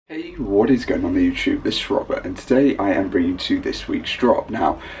Hey, what is going on YouTube? This is Robert, and today I am bringing you this week's drop.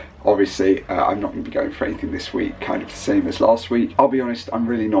 Now, obviously, I'm not going to be going for anything this week, kind of the same as last week. I'll be honest, I'm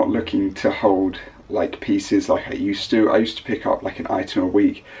really not looking to hold like pieces like I used to. I used to pick up like an item a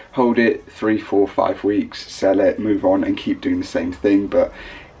week, hold it 3, 4, 5 weeks, sell it, move on, and keep doing the same thing, but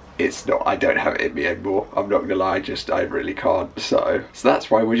it's not, I don't have it in me anymore. I'm not gonna lie, I really can't. So that's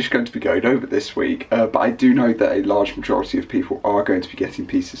why we're just going to be going over this week. But I do know that a large majority of people are going to be getting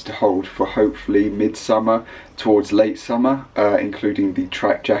pieces to hold for hopefully midsummer towards late summer, including the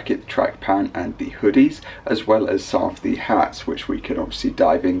track jacket, the track pant, and the hoodies, as well as some of the hats, which we can obviously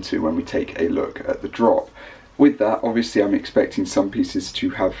dive into when we take a look at the drop. With that, obviously I'm expecting some pieces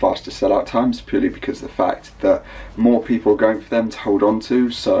to have faster sellout times, purely because of the fact that more people are going for them to hold on to,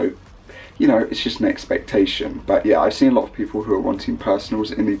 so you know, it's just an expectation. But yeah, I've seen a lot of people who are wanting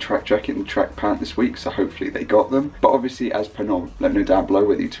personals in the track jacket and the track pant this week, so hopefully they got them. But obviously, as per norm, let me know down below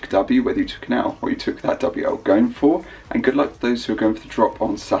whether you took a W, whether you took an L, or you took that W I was going for. And good luck to those who are going for the drop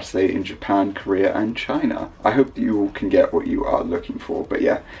on Saturday in Japan, Korea and China. I hope that you all can get what you are looking for. But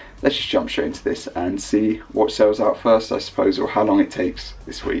yeah, let's just jump straight into this and see what sells out first, I suppose, or how long it takes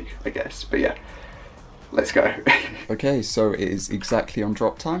this week, I guess. But yeah, let's go. Okay, so it is exactly on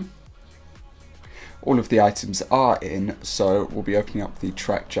drop time. All of the items are in, so we'll be opening up the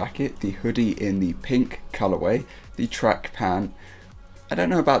track jacket, the hoodie in the pink colorway, the track pant. I don't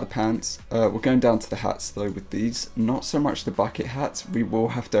know about the pants. We're going down to the hats though with these. Not so much the bucket hats. We will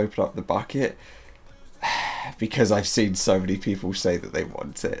have to open up the bucket because I've seen so many people say that they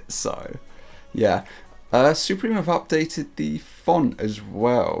want it. So yeah. Supreme have updated the font as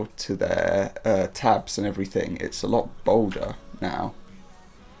well to their tabs and everything. It's a lot bolder now.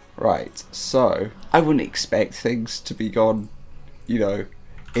 Right, so I wouldn't expect things to be gone, you know,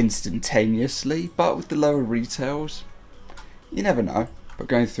 instantaneously, but with the lower retails, you never know. But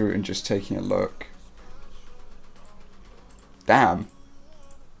going through and just taking a look, damn,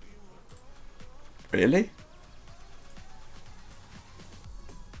 really?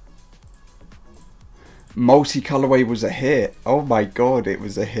 Multi-colorway was a hit. Oh my god, it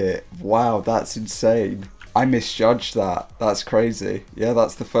was a hit. Wow, that's insane. I misjudged that. That's crazy. Yeah,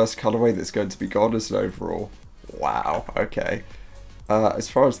 that's the first colorway that's going to be gone as an overall. Wow, okay. As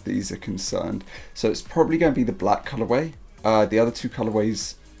far as these are concerned, so it's probably going to be the black colorway. The other two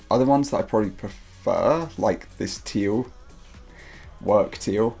colorways are the ones that I probably prefer, like this teal, work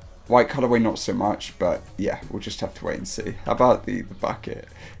teal. White colorway not so much, but yeah, we'll just have to wait and see. How about the bucket?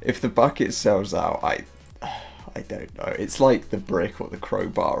 If the bucket sells out, I don't know. It's like the brick or the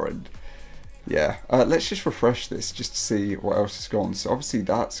crowbar, and yeah, let's just refresh this just to see what else is gone. So obviously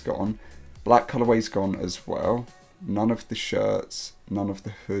that's gone. Black colorway's gone as well. None of the shirts, none of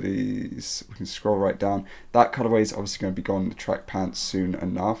the hoodies. We can scroll right down. That colorway is obviously going to be gone in the track pants soon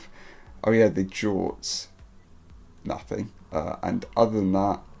enough. Oh yeah, the jorts, nothing. And other than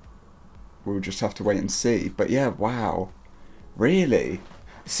that, we'll just have to wait and see. But yeah, wow, really?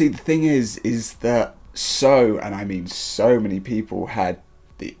 See, the thing is that and I mean so many people had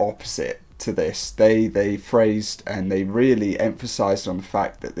the opposite to this. They phrased and they really emphasized on the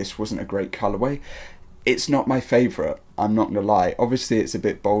fact that this wasn't a great colorway. It's not my favorite, I'm not gonna lie. Obviously it's a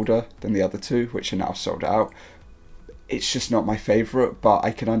bit bolder than the other two, which are now sold out. It's just not my favorite, but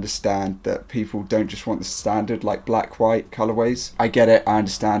I can understand that people don't just want the standard like black white colorways. I get it, I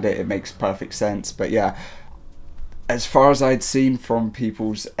understand it, it makes perfect sense. But yeah, as far as I'd seen from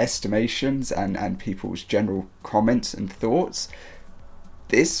people's estimations and people's general comments and thoughts,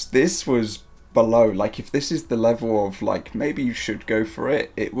 this was below. Like, if this is the level of like maybe you should go for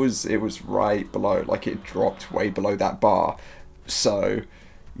it, it was right below. Like, it dropped way below that bar. So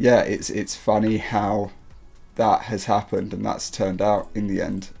yeah, it's funny how that has happened and that's turned out in the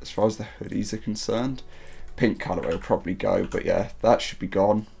end. As far as the hoodies are concerned, pink colorway will probably go, but yeah, that should be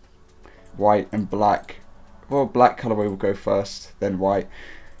gone. White and black, well, black colorway will go first, then white.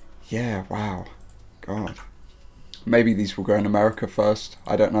 Yeah, wow, god. Maybe these will go in America first,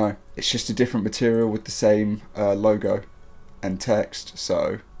 I don't know. It's just a different material with the same logo and text,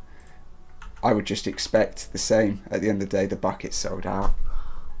 so I would just expect the same. At the end of the day, the bucket sold out.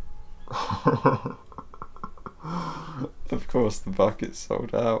 Of course the bucket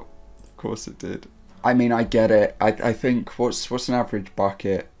sold out. Of course it did. I mean, I get it. I think, what's an average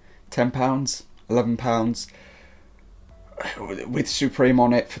bucket? £10? £11? With Supreme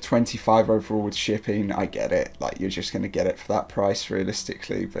on it for 25 overall with shipping, I get it. Like, you're just going to get it for that price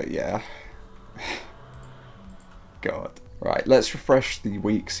realistically, but yeah. God. Right, let's refresh the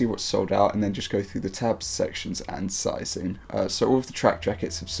week, see what's sold out, and then just go through the tabs, sections, and sizing. So all of the track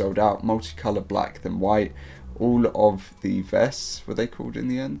jackets have sold out, multicolour black then white, all of the vests, were they called in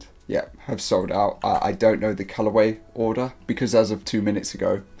the end? Yeah, have sold out. I don't know the colorway order because as of 2 minutes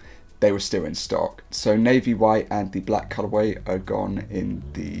ago, they were still in stock. So navy white and the black colorway are gone in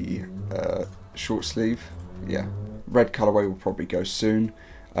the short sleeve. Yeah, red colorway will probably go soon.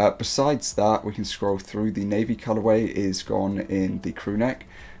 Besides that, we can scroll through. The navy colorway is gone in the crew neck.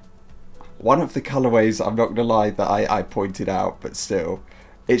 One of the colorways, I'm not gonna lie, that I pointed out, but still,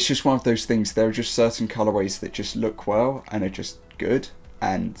 it's just one of those things. There are just certain colorways that just look well and are just good,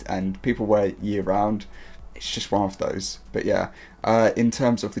 and people wear it year round. It's just one of those. But yeah, in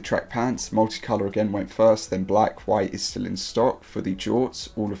terms of the track pants, multicolor again went first, then black. White is still in stock. For the jorts,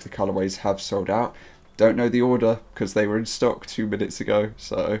 all of the colorways have sold out. Don't know the order because they were in stock 2 minutes ago,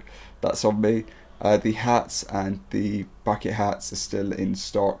 so that's on me. The hats and the bucket hats are still in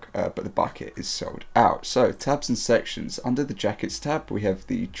stock, but the bucket is sold out. So tabs and sections. Under the jackets tab, we have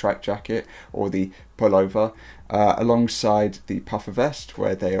the track jacket or the pullover, alongside the puffer vest,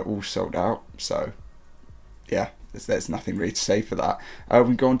 where they are all sold out. So yeah, there's nothing really to say for that. We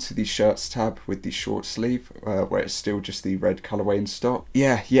can go on to the shirts tab with the short sleeve, where it's still just the red colorway in stock.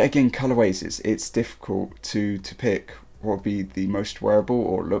 Yeah, yet again, colorways, it's difficult to pick what would be the most wearable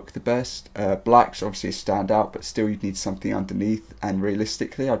or look the best. Black's obviously a standout, but still you'd need something underneath, and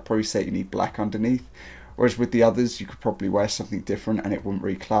realistically I'd probably say you need black underneath, whereas with the others you could probably wear something different and it wouldn't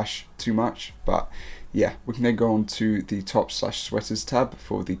really clash too much. But yeah, we can then go on to the top/sweaters tab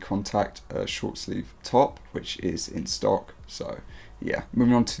for the contact short sleeve top, which is in stock. So yeah,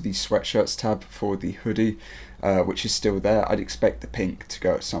 moving on to the sweatshirts tab for the hoodie, which is still there. I'd expect the pink to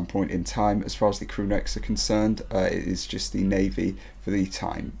go at some point in time. As far as the crew necks are concerned, it is just the navy for the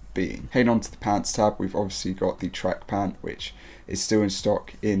time being. Heading on to the pants tab, we've obviously got the track pant, which is still in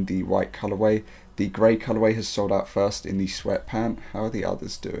stock in the white colorway. The grey colorway has sold out first in the sweat pant. How are the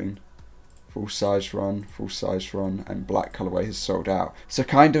others doing? Full size run, and black colorway has sold out. So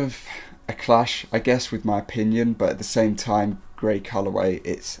kind of a clash, I guess, with my opinion, but at the same time, grey colorway,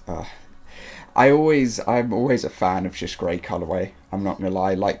 it's I'm always a fan of just grey colorway. I'm not gonna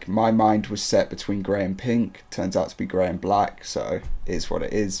lie, like my mind was set between grey and pink, turns out to be grey and black, so it is what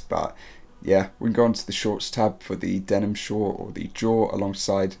it is. But yeah, we can go on to the shorts tab for the denim short or the jaw,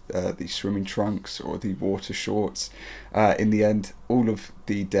 alongside the swimming trunks or the water shorts. In the end, all of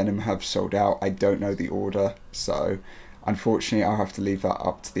the denim have sold out. I don't know the order, so unfortunately I'll have to leave that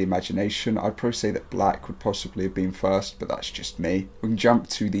up to the imagination. I'd probably say that black would possibly have been first, but that's just me. We can jump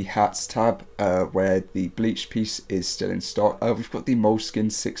to the hats tab, where the bleached piece is still in stock. We've got the moleskin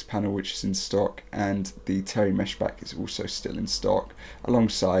 6-panel, which is in stock, and the terry mesh back is also still in stock,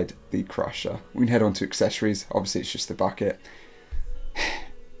 alongside the crusher. We can head on to accessories. Obviously it's just the bucket.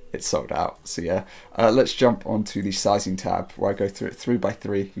 It's sold out, so yeah. Let's jump onto the sizing tab, where I go through it 3 by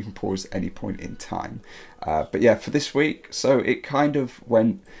 3. You can pause at any point in time. But yeah, for this week, so it kind of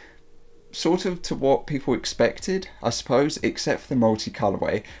went sort of to what people expected, I suppose, except for the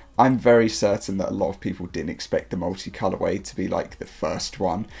multi-colorway. I'm very certain that a lot of people didn't expect the multi-colorway to be like the first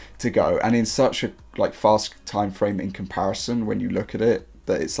one to go, and in such a like fast time frame in comparison, when you look at it,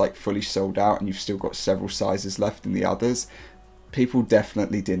 that it's like fully sold out and you've still got several sizes left in the others. People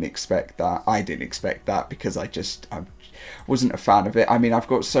definitely didn't expect that. I didn't expect that because I wasn't a fan of it. I mean, I've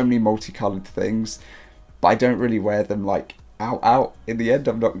got so many multicolored things, but I don't really wear them like out in the end,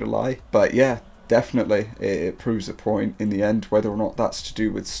 I'm not gonna lie. But yeah, definitely it proves a point in the end. Whether or not that's to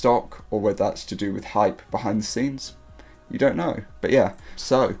do with stock or whether that's to do with hype behind the scenes, you don't know. But yeah,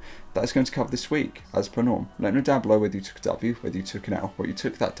 so that's going to cover this week, as per norm. Let me know down below whether you took a W, whether you took an L, what you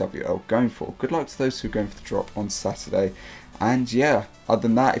took that WL going for. Good luck to those who are going for the drop on Saturday. And yeah, other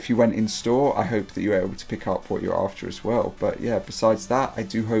than that, if you went in store, I hope that you were able to pick up what you're after as well. But yeah, besides that, I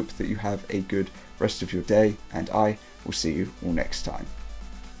do hope that you have a good rest of your day, and I will see you all next time.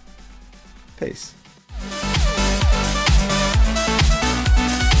 Peace.